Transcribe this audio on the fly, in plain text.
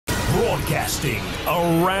Broadcasting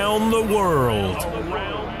around the world.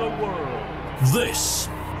 This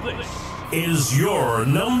is your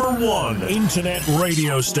 #1 internet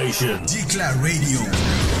radio station. DICLA Radio.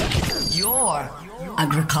 Your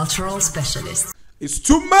agricultural specialist. It's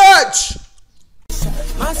too much!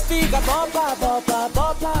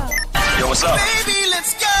 Yo, what's up? Baby,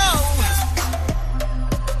 let's go!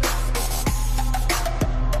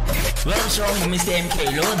 Well, strong Mr.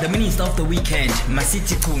 MK, Lord, the Minister of the Weekend,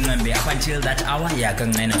 Masiti Kungambe, up until that hour,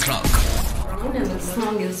 9 o'clock. And the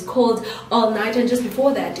song is called All Night, and just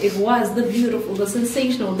before that it was the beautiful, the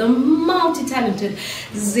sensational, the multi-talented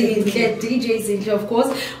DJ Zinhle, of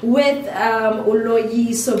course, with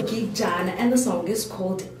Uloyiso Gijana, and the song is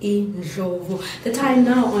called Indlovu. The time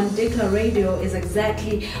now on DICLA Radio is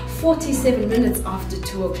exactly 47 minutes after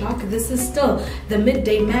 2 o'clock. This is still the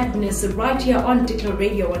Midday Madness right here on DICLA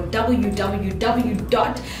Radio on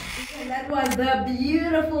www. That was the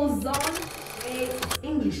beautiful zone. It's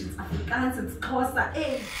English, it's Afrikaans, it's Xhosa.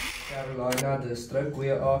 Carolina district.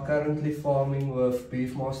 We are currently farming with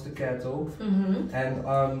beefmaster cattle, and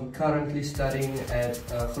I'm currently studying at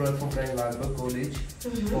Grootfontein Agricultural College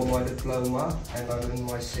for my diploma, and I'm in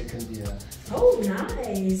my 2nd year. Oh,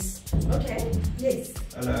 nice. Okay, yes.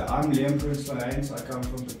 Hello, I'm Limpopo. I come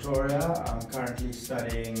from Pretoria. I'm currently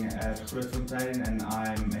studying at Grootfontein, and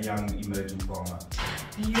I'm a young emerging farmer.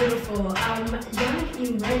 Beautiful. Young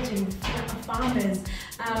emerging farmers.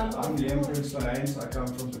 I'm Limpopo. I come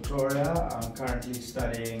from Pretoria. I'm currently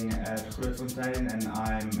studying at Grootfontein, and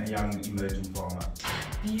I'm a young emerging farmer.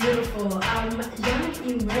 Beautiful. Young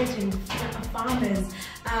emerging farmers.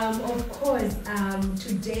 Of course,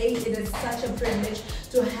 today it is such a privilege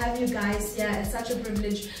to have you guys here. It's such a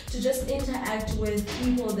privilege to just interact with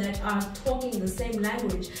people that are talking the same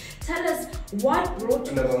language. Tell us what brought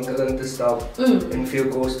you... In 'n winkel in te stap en veel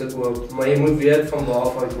kos te koop, maar jy moet weet van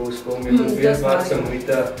waar van kos kom. Jy moet weet wat se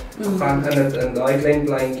moeite gaan in dit, in daai klein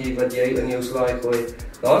pleintjie wat jy in jou slaai gooi.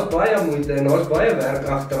 Daar's baie moeite en daar's baie werk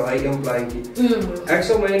agter daai een pleintjie. Ek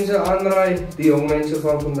sal mense aanraai, die jong mense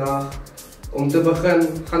van vandag, om te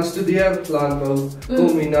begin gaan studeer landbou,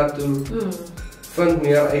 kom hiernatoe, vind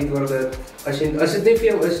meer uit oor dit. As dit nie vir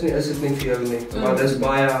jou is nie, is dit nie vir jou nie. Maar dis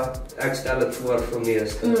baie, ek stel dit voor vir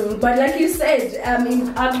meeste. But like you said,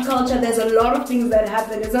 in agriculture there's a lot of things that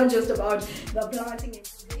happen. It's not just about the planting.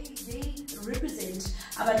 They represent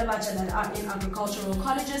Abadabacha that are in agricultural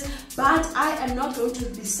colleges, but I am not going to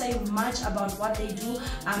be saying much about what they do.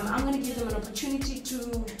 I'm going to give them an opportunity to,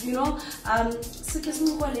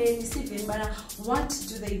 what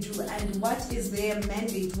do they do and what is their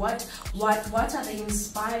mandate? What are they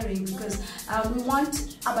inspiring? Because we want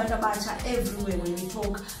Abadabacha everywhere when we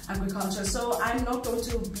talk agriculture. So I'm not going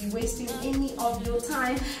to be wasting any of your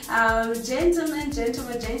time. Gentlemen, good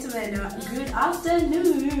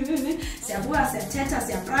afternoon. So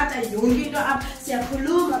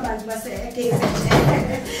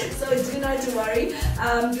do not to worry.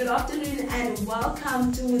 Good afternoon and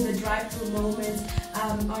welcome to the drive-through moments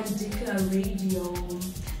on DICLA Radio.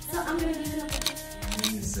 So I'm going to give it up. My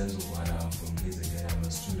name is Zenzo. I'm from Blizzard. I'm a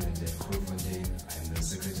student at Grootfontein. I'm the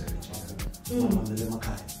secretary general.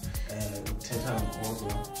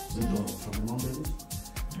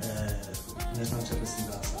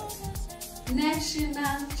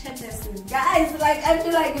 National Chairperson, guys, like I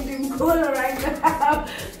feel like I'm doing cool right now.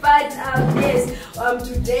 But yes,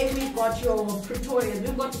 today we've got your Pretoria,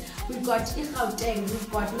 we've got Gauteng,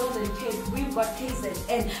 we've got Northern Cape, we've got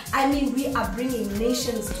KZN. I mean, we are bringing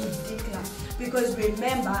nations to DICLA, because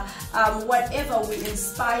remember, whatever we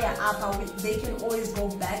inspire up, they can always go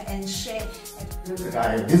back and share.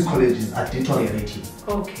 These colleges are deteriorating.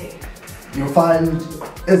 Okay. You find,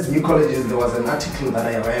 as new colleges, there was an article that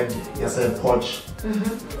I read yesterday, Poch.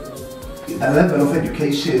 The level of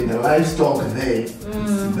education, the livestock there is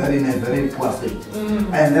very in a very poor state.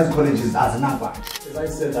 And those colleges are not. As I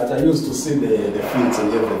said, that I used to see the fields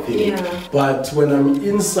and everything. But when I'm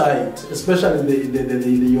inside, especially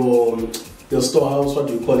the storehouse, what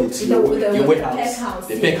do you call it? Your warehouse.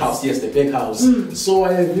 The pack house, yes, the pack house. So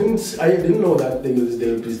I didn't know that there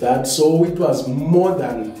would be that. So it was more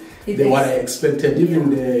than what I expected.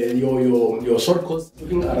 Even your short course,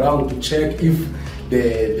 looking around to check if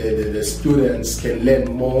the students can learn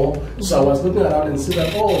more. So I was looking around and see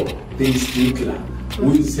that, oh, there is DICLA,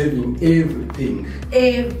 who is having everything,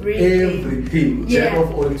 jack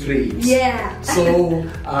of all trades. So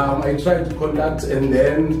I tried to contact, and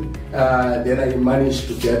then I managed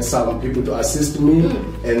to get some people to assist me,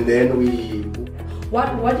 and then we.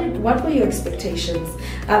 What were your expectations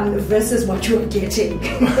versus what you were getting?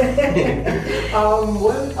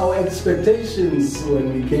 Well, our expectations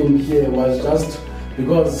when we came here was just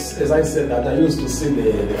Because, as I said, that I used to see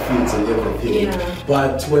the fields and everything.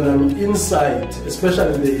 But when I'm inside,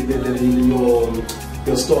 especially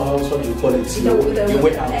your storehouse, what do you call it? Your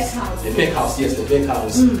warehouse. The back house, yes, the back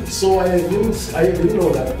house. So I didn't know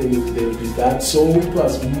that they did that. So it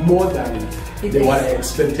was more than what I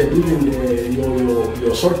expected. Even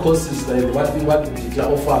your short courses, what the DICLA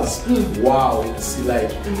offers. Wow, it's like,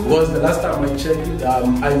 because the last time I checked it,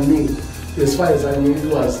 I knew. As far as I knew, it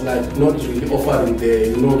was like not really offering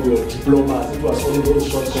your diplomas. It was only those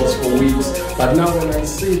short courses for weeks. But now when I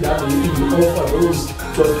see that we even offer those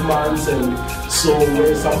 12 months, and so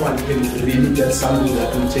where someone can really get something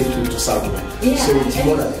that will take you to somewhere. So it's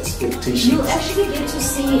more than expectation. You actually get to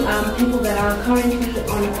see people that are currently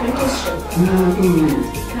on apprenticeship.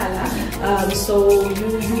 So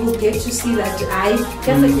you will get to see that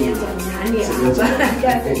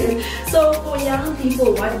So for young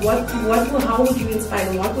people, how would you inspire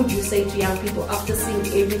them? What would you say to young people after seeing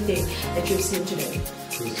everything that you've seen today?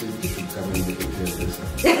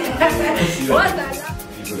 What's that?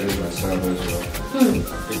 People as myself as well.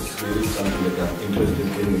 It's really something that I'm interested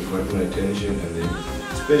in, it got my attention, and then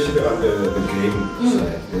especially on the game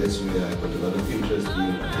side, that's where I got a lot of interest in.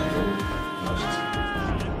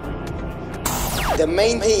 The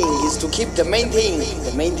main thing is to keep the main thing.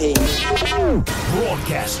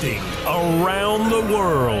 Broadcasting around the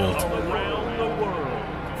world.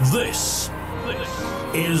 This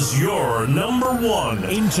is your #1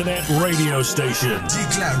 internet radio station.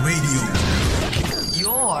 DICLA Radio.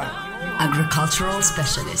 Your agricultural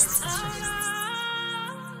specialists.